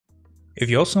If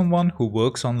you're someone who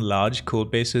works on large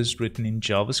codebases written in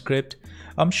JavaScript,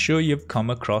 I'm sure you've come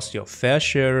across your fair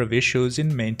share of issues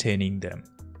in maintaining them.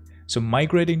 So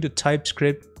migrating to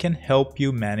TypeScript can help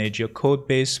you manage your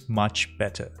codebase much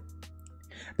better.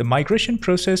 The migration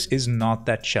process is not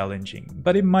that challenging,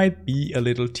 but it might be a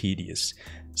little tedious,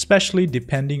 especially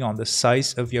depending on the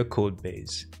size of your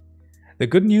codebase. The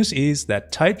good news is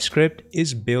that TypeScript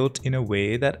is built in a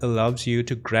way that allows you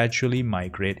to gradually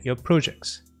migrate your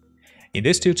projects. In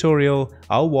this tutorial,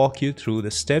 I'll walk you through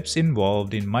the steps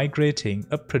involved in migrating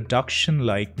a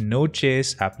production-like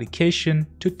Node.js application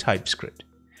to TypeScript.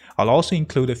 I'll also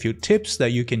include a few tips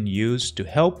that you can use to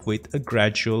help with a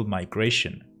gradual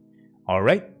migration.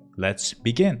 Alright, let's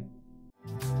begin.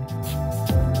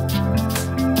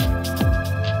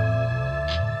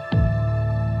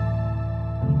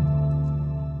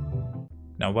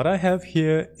 Now what I have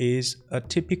here is a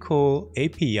typical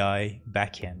API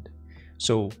backend.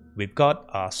 So we've got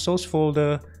our source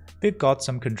folder, we've got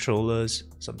some controllers,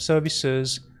 some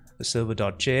services, a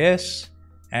server.js,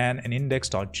 and an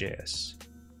index.js.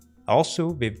 Also,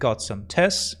 we've got some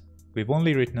tests. We've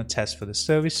only written a test for the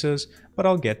services, but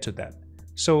I'll get to that.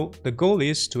 So the goal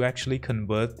is to actually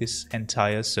convert this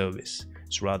entire service.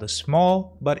 It's rather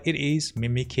small, but it is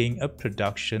mimicking a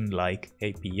production-like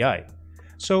API.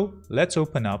 So let's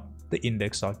open up the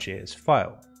index.js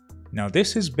file. Now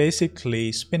this is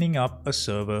basically spinning up a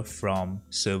server from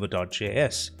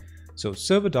server.js. So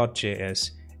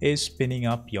server.js is spinning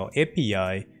up your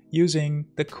API using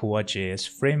the core.js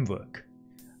framework.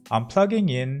 I'm plugging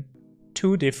in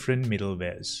two different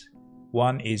middlewares.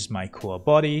 One is my core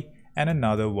body and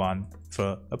another one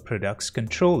for a products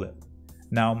controller.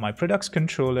 Now my products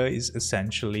controller is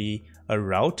essentially a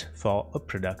route for a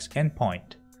products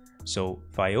endpoint. So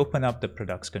if I open up the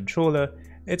products controller,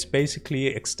 it's basically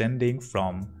extending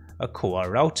from a core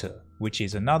router, which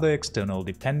is another external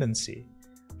dependency.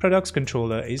 Products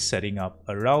controller is setting up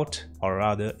a route, or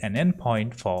rather an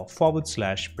endpoint for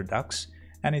 /products,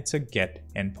 and it's a get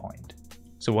endpoint.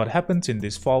 So what happens in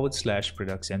this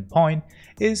 /products endpoint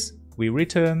is we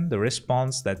return the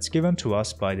response that's given to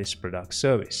us by this product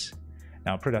service.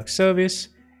 Now product service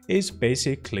is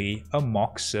basically a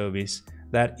mock service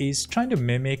that is trying to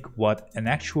mimic what an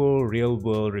actual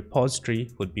real-world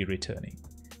repository would be returning.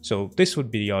 So this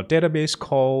would be your database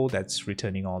call that's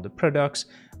returning all the products,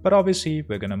 but obviously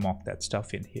we're going to mock that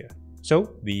stuff in here.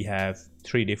 So we have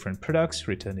three different products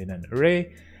returned in an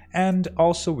array, and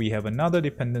also we have another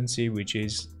dependency which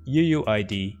is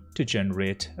UUID to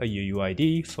generate a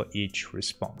UUID for each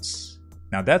response.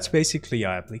 Now that's basically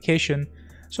our application,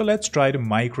 so let's try to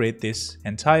migrate this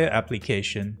entire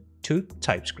application to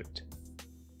TypeScript.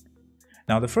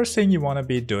 Now the first thing you want to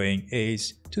be doing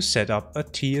is to set up a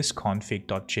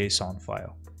tsconfig.json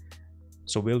file.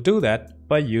 So we'll do that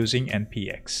by using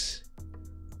npx.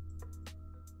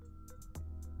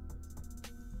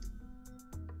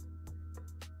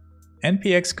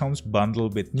 npx comes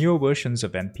bundled with newer versions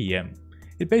of npm.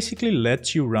 It basically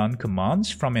lets you run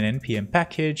commands from an npm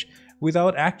package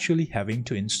without actually having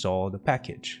to install the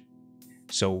package.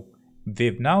 So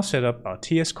we've now set up our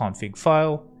tsconfig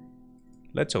file.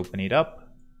 Let's open it up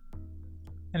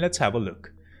and let's have a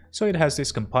look. So it has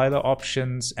these compiler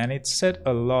options and it's set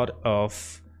a lot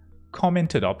of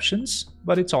commented options,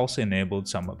 but it's also enabled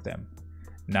some of them.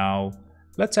 Now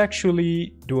let's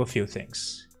actually do a few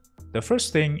things. The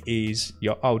first thing is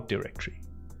your out directory.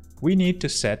 We need to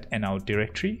set an out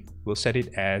directory. We'll set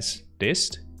it as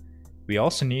dist. We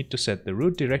also need to set the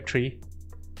root directory,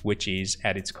 which is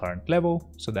at its current level,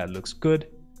 so that looks good.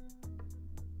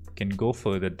 Can go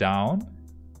further down.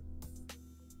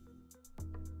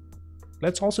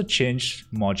 Let's also change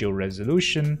module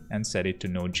resolution and set it to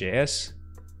Node.js.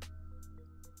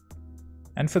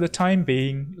 And for the time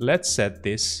being, let's set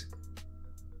this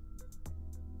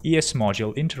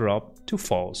esModuleInterop to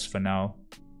false for now.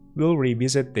 We'll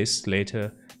revisit this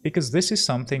later because this is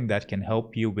something that can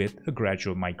help you with a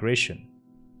gradual migration.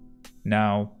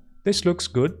 Now, this looks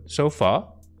good so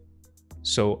far.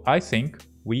 So I think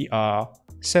we are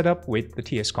set up with the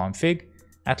tsconfig,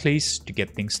 at least to get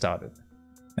things started.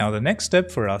 Now the next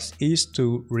step for us is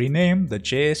to rename the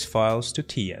JS files to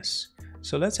TS.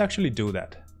 So let's actually do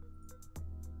that.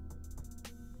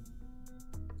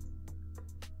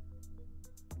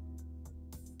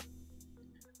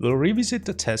 We'll revisit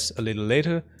the tests a little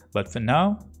later, but for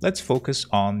now, let's focus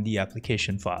on the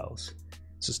application files.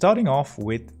 So starting off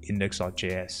with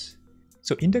index.js.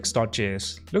 So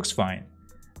index.js looks fine,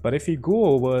 but if you go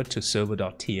over to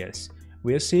server.ts,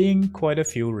 we are seeing quite a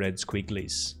few red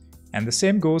squigglies. And the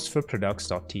same goes for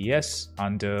products.ts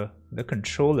under the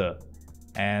controller.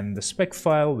 and the spec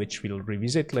file, which we'll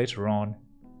revisit later on,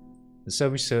 the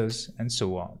services, and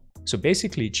so on. So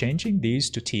basically changing these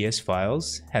to TS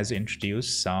files has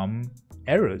introduced some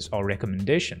errors or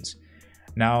recommendations.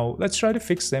 Now let's try to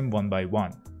fix them one by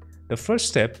one. The first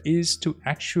step is to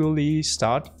actually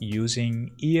start using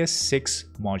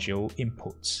ES6 module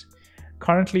imports.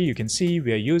 Currently you can see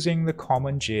we are using the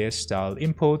CommonJs style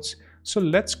imports, so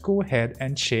let's go ahead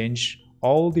and change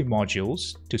all the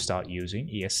modules to start using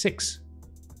ES6.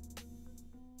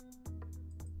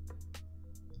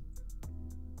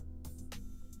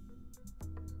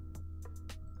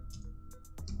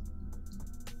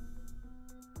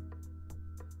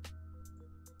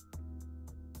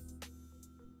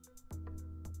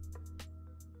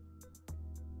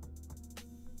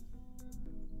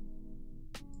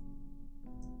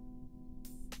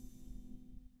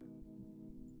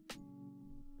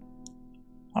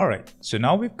 Alright, so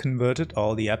now we've converted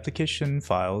all the application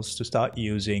files to start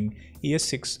using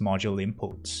ES6 module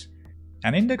imports.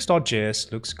 And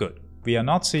index.js looks good. We are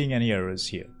not seeing any errors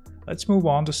here. Let's move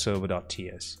on to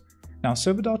server.ts. Now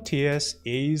server.ts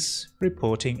is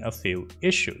reporting a few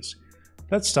issues.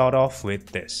 Let's start off with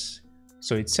this.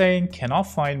 So it's saying cannot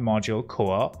find module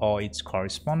core or its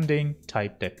corresponding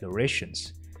type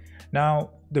declarations.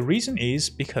 Now, the reason is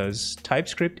because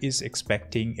TypeScript is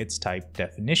expecting its type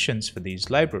definitions for these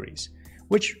libraries,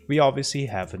 which we obviously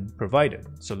haven't provided.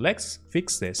 So let's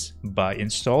fix this by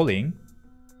installing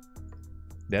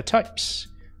their types.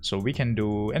 So we can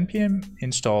do npm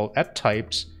install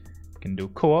 @types, we can do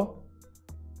core,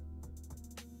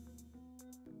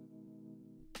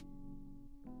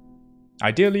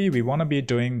 ideally we want to be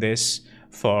doing this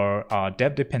for our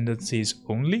dev dependencies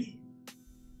only.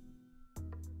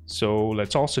 So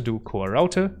let's also do core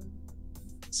router,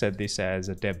 set this as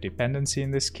a dev dependency in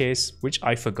this case, which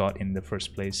I forgot in the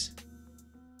first place.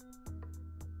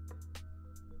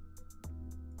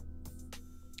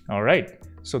 Alright,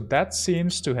 so that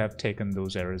seems to have taken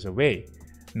those errors away.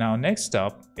 Now next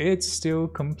up, it's still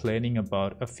complaining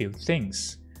about a few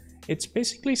things. It's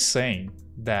basically saying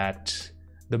that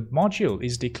the module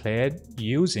is declared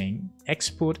using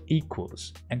export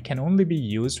equals and can only be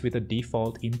used with a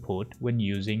default import when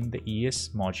using the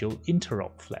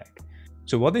esModuleInterop flag.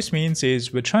 So what this means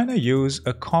is we're trying to use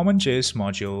a CommonJs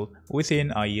module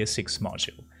within our ES6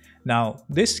 module. Now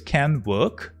this can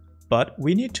work, but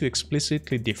we need to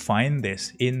explicitly define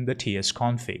this in the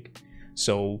tsconfig.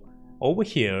 So over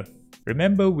here,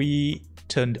 remember we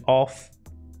turned off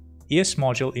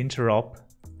esModuleInterop.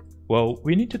 Well,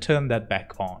 we need to turn that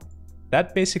back on.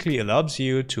 That basically allows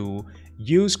you to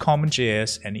use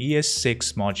CommonJs and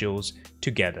ES6 modules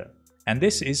together. And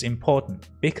this is important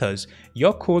because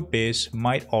your code base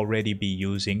might already be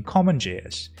using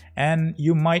CommonJs, and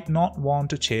you might not want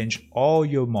to change all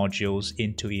your modules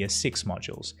into ES6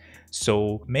 modules.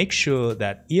 So make sure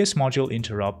that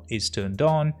esModuleInterop is turned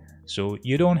on so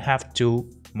you don't have to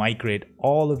migrate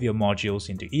all of your modules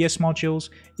into ES modules.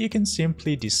 You can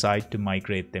simply decide to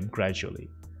migrate them gradually.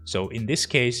 So in this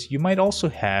case, you might also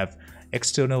have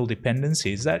external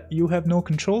dependencies that you have no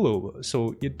control over.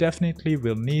 So you definitely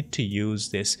will need to use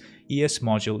this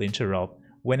esModuleInterop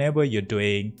whenever you're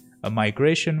doing a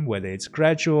migration, whether it's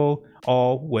gradual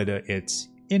or whether it's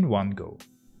in one go.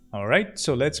 Alright,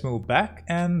 so let's move back,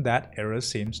 and that error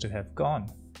seems to have gone.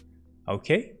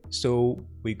 Okay, so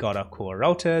we got our core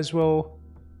router as well.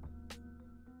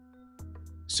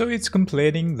 So it's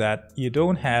complaining that you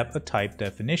don't have a type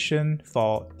definition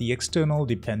for the external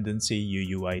dependency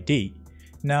UUID.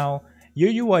 Now,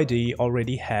 UUID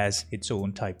already has its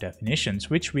own type definitions,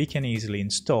 which we can easily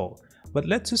install. But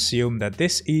let's assume that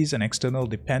this is an external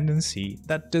dependency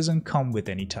that doesn't come with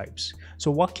any types. So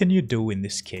what can you do in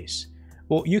this case?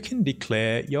 Well, you can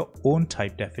declare your own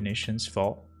type definitions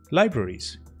for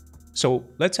libraries. So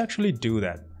let's actually do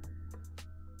that.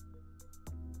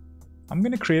 I'm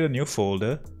going to create a new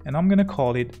folder and I'm going to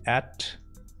call it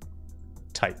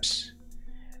 @types.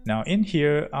 Now in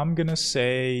here, I'm going to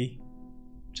say,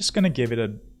 just going to give it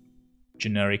a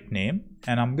generic name,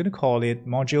 and I'm going to call it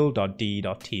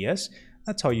module.d.ts.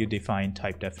 That's how you define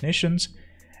type definitions.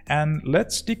 And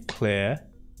let's declare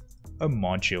a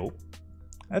module.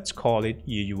 Let's call it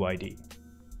UUID.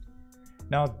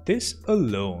 Now this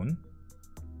alone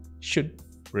should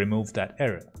remove that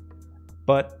error.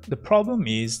 But the problem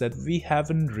is that we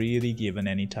haven't really given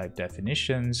any type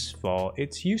definitions for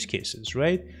its use cases,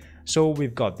 right? So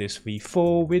we've got this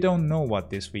v4, we don't know what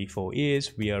this v4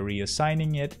 is, we are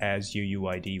reassigning it as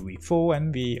UUID v4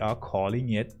 and we are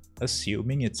calling it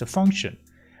assuming it's a function,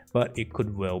 but it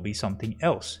could well be something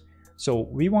else. So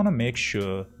we want to make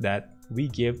sure that we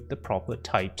give the proper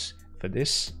types for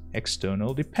this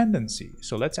external dependency.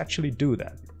 So let's actually do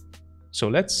that. So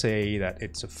let's say that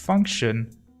it's a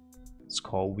function. It's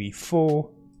called v4.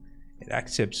 It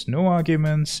accepts no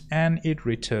arguments and it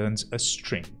returns a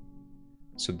string.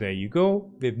 So there you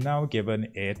go. We've now given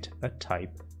it a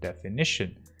type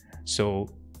definition. So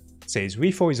it says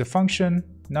v4 is a function.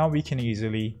 Now we can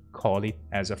easily call it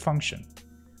as a function.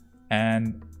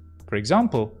 And for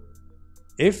example,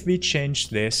 if we change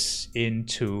this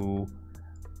into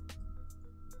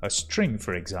a string,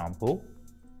 for example,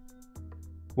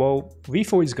 well,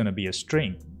 v4 is going to be a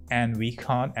string and we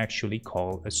can't actually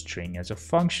call a string as a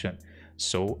function.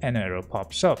 So an error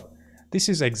pops up. This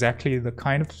is exactly the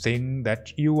kind of thing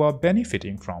that you are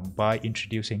benefiting from by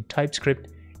introducing TypeScript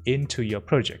into your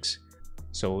projects.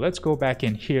 So let's go back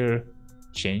in here,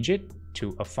 change it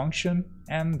to a function,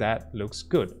 and that looks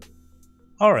good.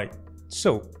 Alright,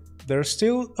 so there are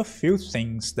still a few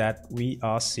things that we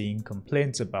are seeing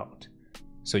complaints about.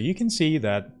 So you can see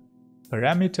that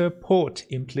parameter port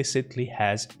implicitly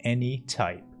has any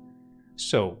type.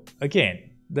 So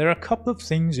again, there are a couple of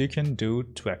things you can do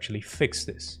to actually fix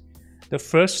this. The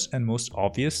first and most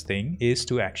obvious thing is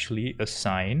to actually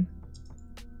assign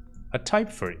a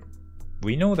type for it.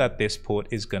 We know that this port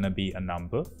is going to be a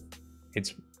number.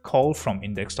 It's called from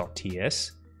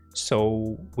index.ts,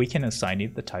 so we can assign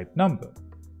it the type number.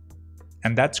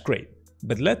 And that's great.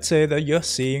 But let's say that you're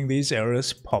seeing these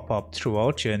errors pop up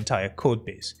throughout your entire code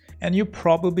base, and you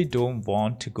probably don't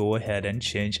want to go ahead and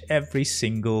change every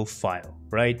single file,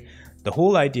 right? The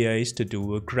whole idea is to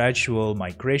do a gradual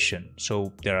migration,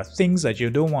 so there are things that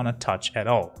you don't want to touch at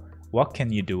all. What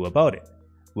can you do about it?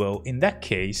 Well, in that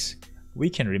case, we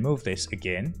can remove this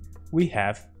again. We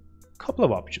have a couple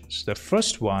of options. The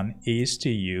first one is to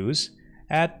use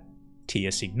add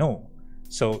tsignore.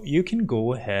 So you can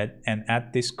go ahead and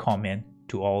add this comment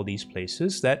to all these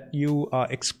places that you are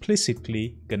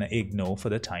explicitly gonna ignore for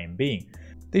the time being.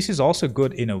 This is also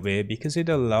good in a way because it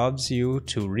allows you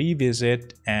to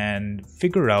revisit and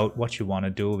figure out what you want to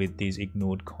do with these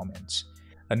ignored comments.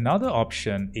 Another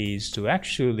option is to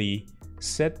actually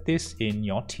set this in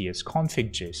your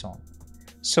tsconfig.json.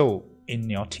 So in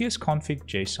your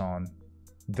tsconfig.json,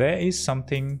 there is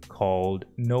something called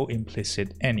no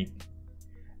implicit any.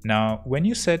 Now, when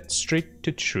you set strict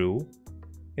to true,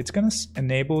 it's going to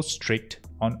enable strict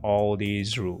on all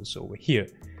these rules over here.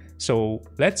 So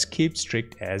let's keep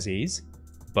strict as is,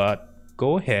 but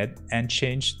go ahead and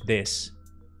change this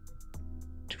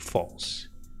to false.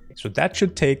 So that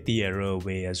should take the error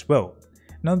away as well.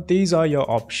 Now these are your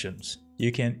options.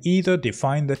 You can either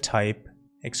define the type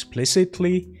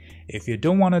explicitly. If you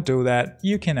don't want to do that,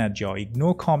 you can add your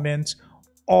ignore comments,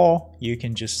 or you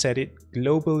can just set it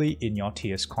globally in your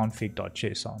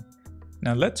tsconfig.json.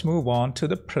 Now let's move on to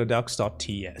the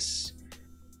products.ts.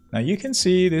 Now you can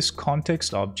see this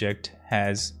context object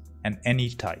has an any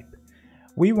type.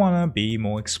 We want to be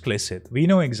more explicit. We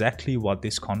know exactly what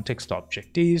this context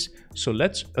object is, so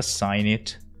let's assign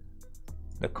it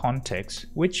the context,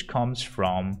 which comes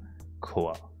from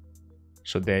core.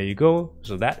 So there you go.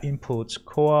 So that imports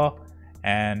core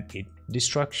and it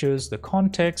destructures the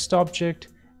context object,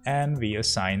 and we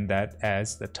assign that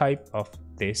as the type of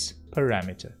this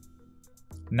parameter.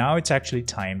 Now it's actually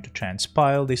time to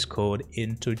transpile this code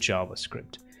into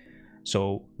JavaScript.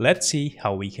 So let's see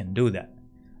how we can do that.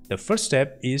 The first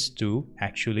step is to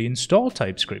actually install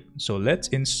TypeScript. So let's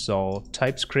install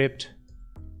TypeScript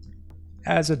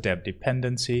as a dev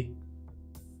dependency.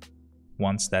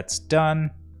 Once that's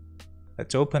done,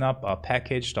 let's open up our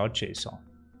package.json.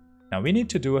 Now we need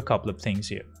to do a couple of things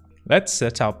here. Let's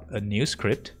set up a new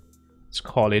script. Let's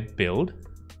call it build.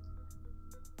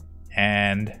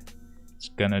 And it's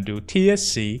gonna do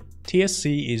tsc.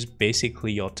 tsc is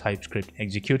basically your TypeScript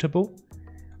executable.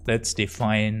 Let's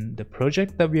define the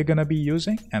project that we're gonna be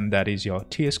using, and that is your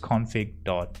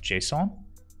tsconfig.json.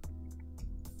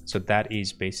 So that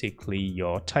is basically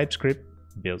your TypeScript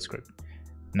build script.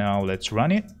 Now let's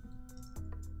run it.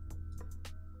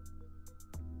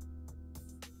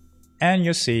 And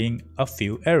you're seeing a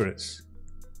few errors.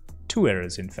 2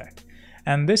 errors in fact.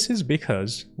 And this is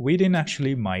because we didn't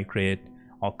actually migrate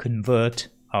or convert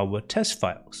our test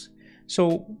files.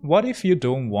 So what if you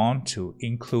don't want to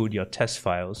include your test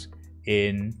files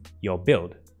in your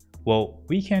build? Well,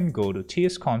 we can go to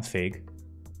tsconfig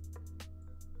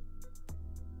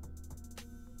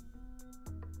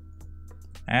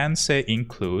and say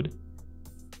include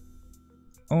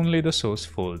only the source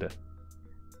folder.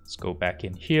 Let's go back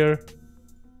in here,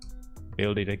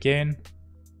 build it again,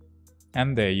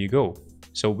 and there you go.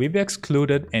 So we've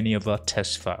excluded any of our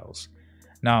test files.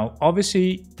 Now,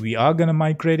 obviously, we are going to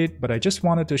migrate it, but I just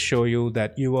wanted to show you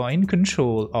that you are in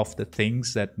control of the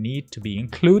things that need to be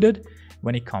included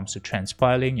when it comes to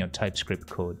transpiling your TypeScript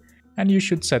code. And you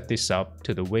should set this up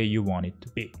to the way you want it to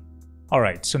be.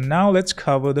 Alright, so now let's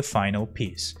cover the final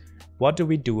piece. What do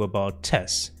we do about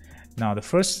tests? Now, the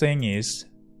first thing is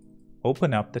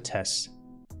open up the tests.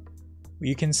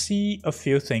 You can see a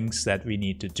few things that we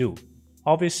need to do.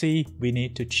 Obviously, we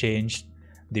need to change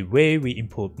the way we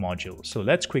import modules. So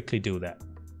let's quickly do that.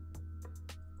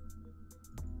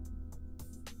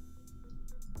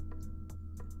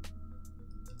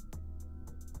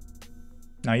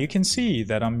 Now you can see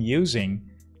that I'm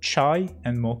using chai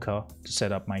and mocha to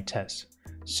set up my tests.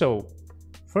 So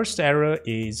first error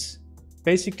is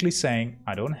basically saying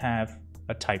I don't have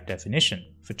a type definition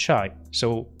for chai.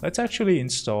 So let's actually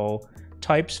install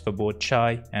types for both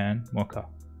chai and mocha.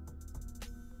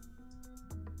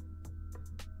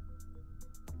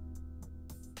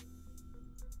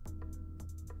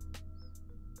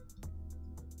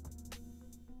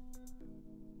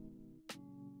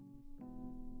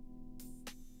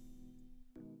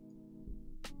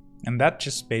 And that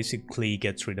just basically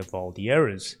gets rid of all the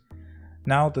errors.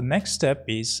 Now the next step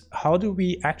is how do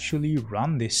we actually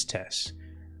run this test?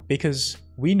 Because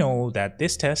we know that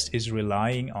this test is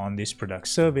relying on this product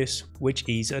service, which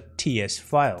is a TS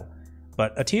file.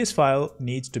 But a TS file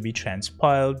needs to be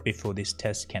transpiled before this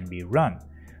test can be run.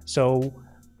 So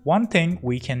one thing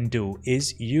we can do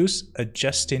is use a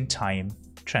just-in-time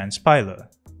transpiler.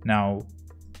 Now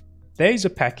there is a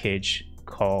package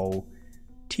called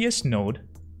tsnode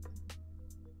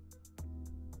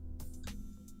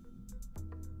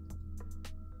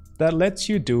that lets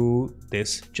you do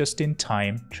this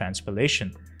just-in-time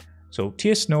transpilation. So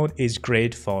tsnode is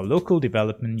great for local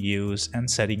development use and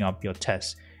setting up your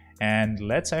tests. And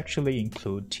let's actually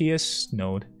include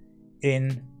tsnode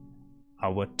in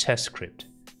our test script.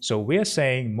 So we're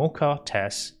saying mocha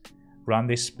tests run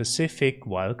this specific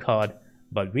wildcard,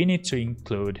 but we need to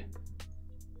include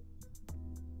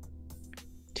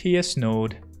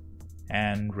tsnode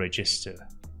and register.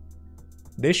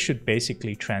 This should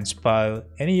basically transpile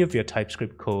any of your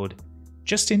TypeScript code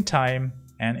just in time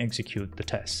and execute the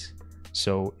tests.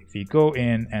 So if you go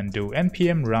in and do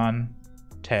npm run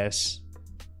tests,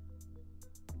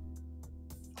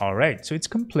 alright, so it's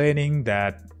complaining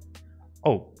that,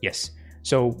 oh yes,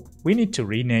 so we need to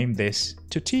rename this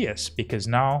to TS because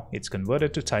now it's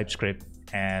converted to TypeScript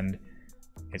and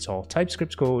it's all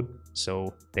TypeScript code.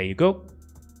 So there you go.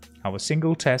 Our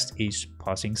single test is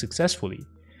passing successfully.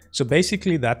 So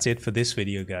basically that's it for this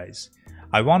video, guys.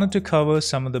 I wanted to cover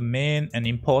some of the main and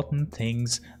important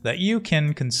things that you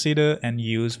can consider and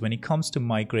use when it comes to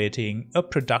migrating a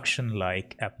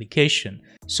production-like application.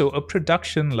 So a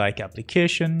production-like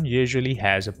application usually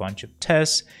has a bunch of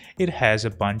tests. It has a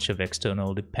bunch of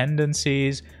external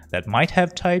dependencies that might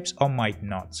have types or might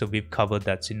not. So we've covered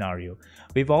that scenario.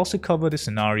 We've also covered a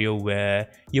scenario where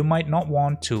you might not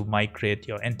want to migrate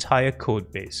your entire code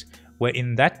base, where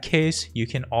in that case, you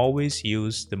can always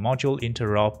use the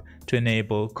ModuleInterop to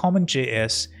enable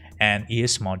CommonJs and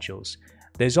ES modules.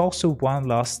 There's also one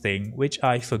last thing which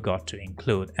I forgot to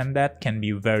include, and that can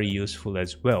be very useful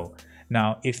as well.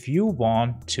 Now, if you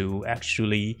want to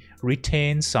actually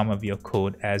retain some of your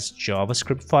code as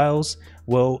JavaScript files,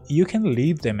 well, you can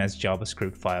leave them as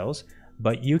JavaScript files,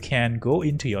 but you can go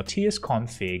into your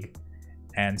tsconfig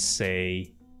and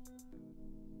say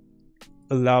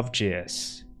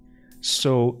allowJs.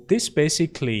 So this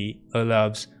basically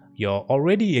allows your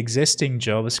already existing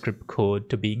JavaScript code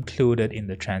to be included in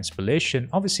the transpilation.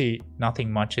 Obviously,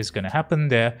 nothing much is going to happen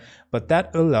there, but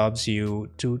that allows you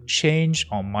to change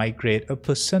or migrate a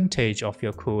percentage of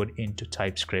your code into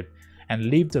TypeScript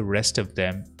and leave the rest of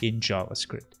them in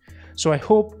JavaScript. So I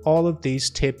hope all of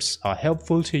these tips are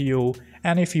helpful to you,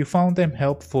 and if you found them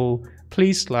helpful,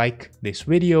 please like this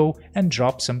video and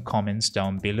drop some comments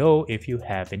down below if you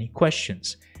have any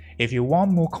questions. If you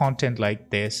want more content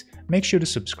like this, make sure to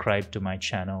subscribe to my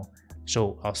channel.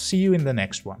 So I'll see you in the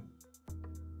next one.